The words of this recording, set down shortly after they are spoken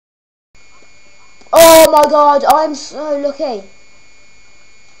Oh my god, I'm so lucky. I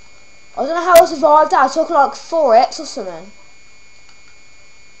don't know how I survived that. I took like 4 hits or something.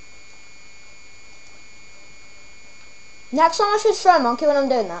 Next time I should throw a monkey when I'm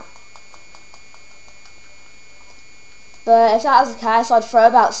doing that. But if that was the case, I'd throw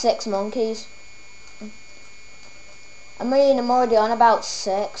about 6 monkeys. I'm already on about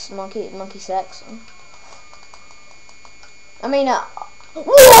 6, monkey 6. I mean,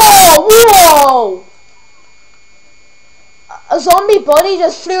 whoa! A zombie body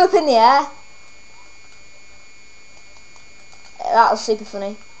just flew up in the air. That was super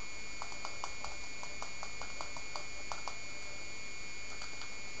funny.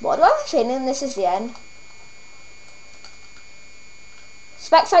 What do I have a feeling this is the end?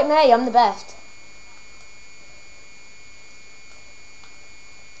 Spectate me, I'm the best.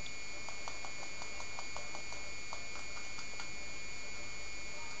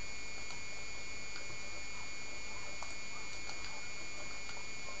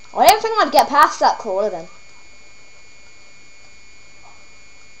 I don't think I'd get past that crawler then.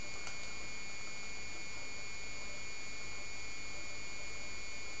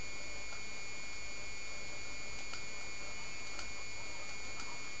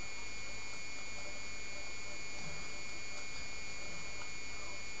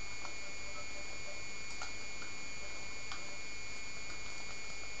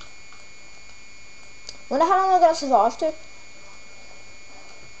 Wonder how long I'm gonna survive to.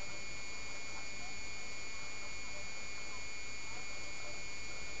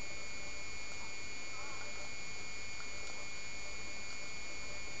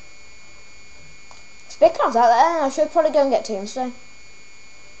 Speaking of that, then I should probably go and get tombstone.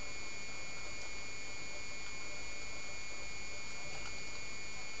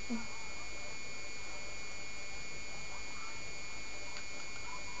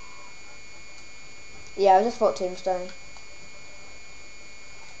 Yeah, I just thought tombstone.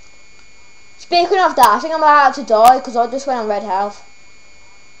 Speaking of that, I think I'm about to die because I just went on red health.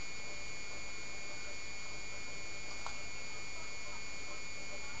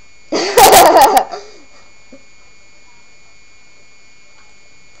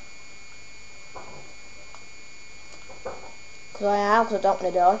 Because I am, because I don't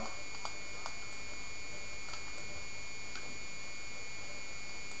want to die.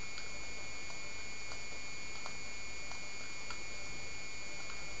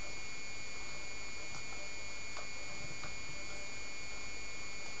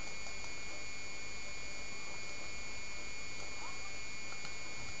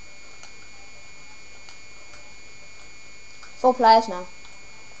 Four players now.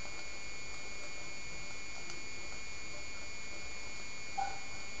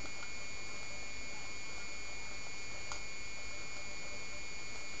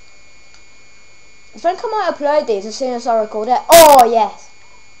 I think I might upload these as soon as I record it. Oh, yes.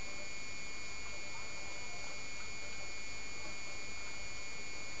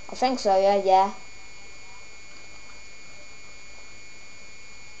 I think so, yeah.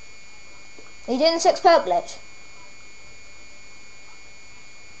 Are you doing the 6 perk glitch?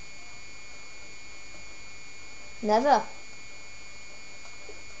 Never.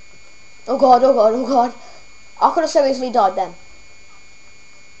 Oh god, oh god, oh god. I could have so easily died then.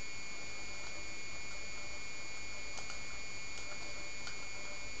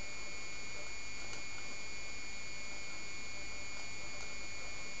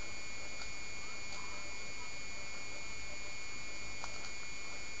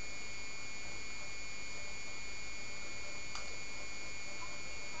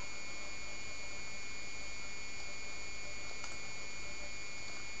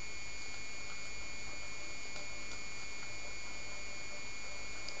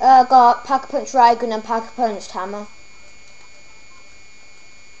 Got pack-a-punch ray gun and pack-a-punch hammer.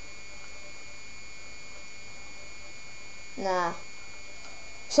 Nah.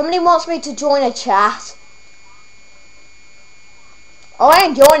 Somebody wants me to join a chat. Oh, I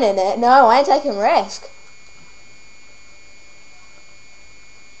ain't joining it. No, I ain't taking risk.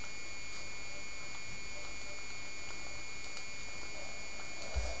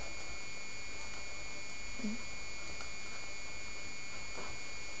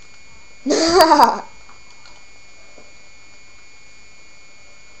 Nah.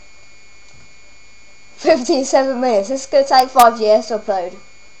 57 minutes. This is going to take 5 years to upload.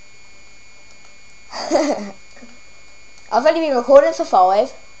 I've only been recording for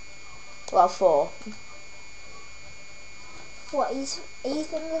 5. Well, 4. What, he's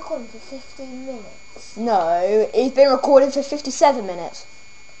been recording for 15 minutes? No, he's been recording for 57 minutes.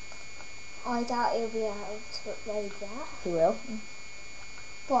 I doubt he'll be able to upload that. He will.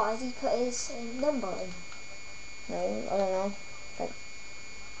 What, has he put his number in? No, I don't know.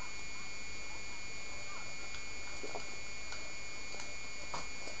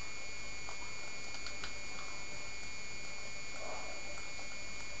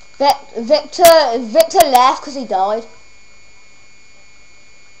 Victor left because he died.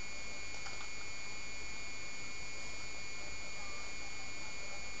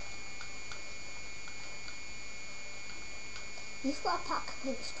 You've got a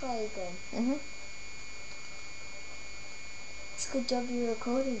pack-a-punch spray gun. Mhm. It's a good job you're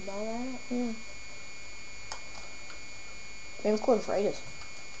recording now, isn't it? Yeah. Been recording for ages.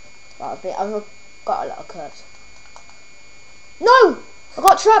 But I've got a lot of curves. No! I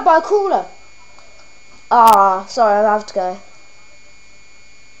got trapped by a crawler. Ah, sorry, I have to go.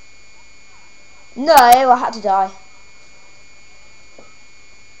 No, I had to die.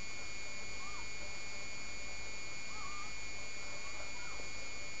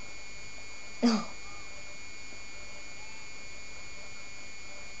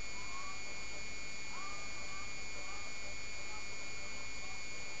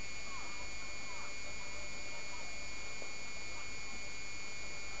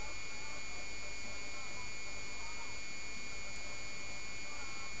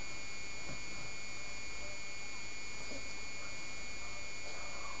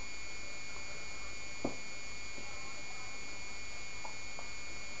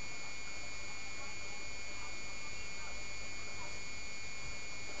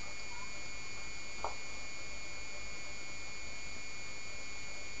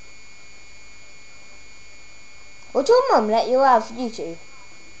 Would your mum let you have YouTube?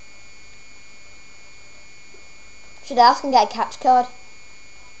 Should I ask and get a capture card?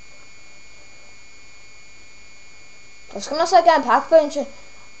 I was gonna say get a pack punch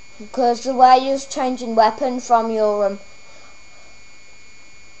because the way you're changing weapon from your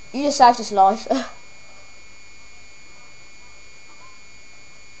you just saved his life.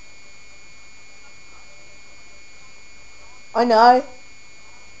 I know.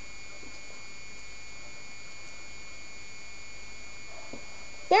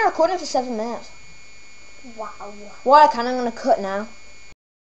 Been recording for 7 minutes. Wow. Well, I'm gonna cut now.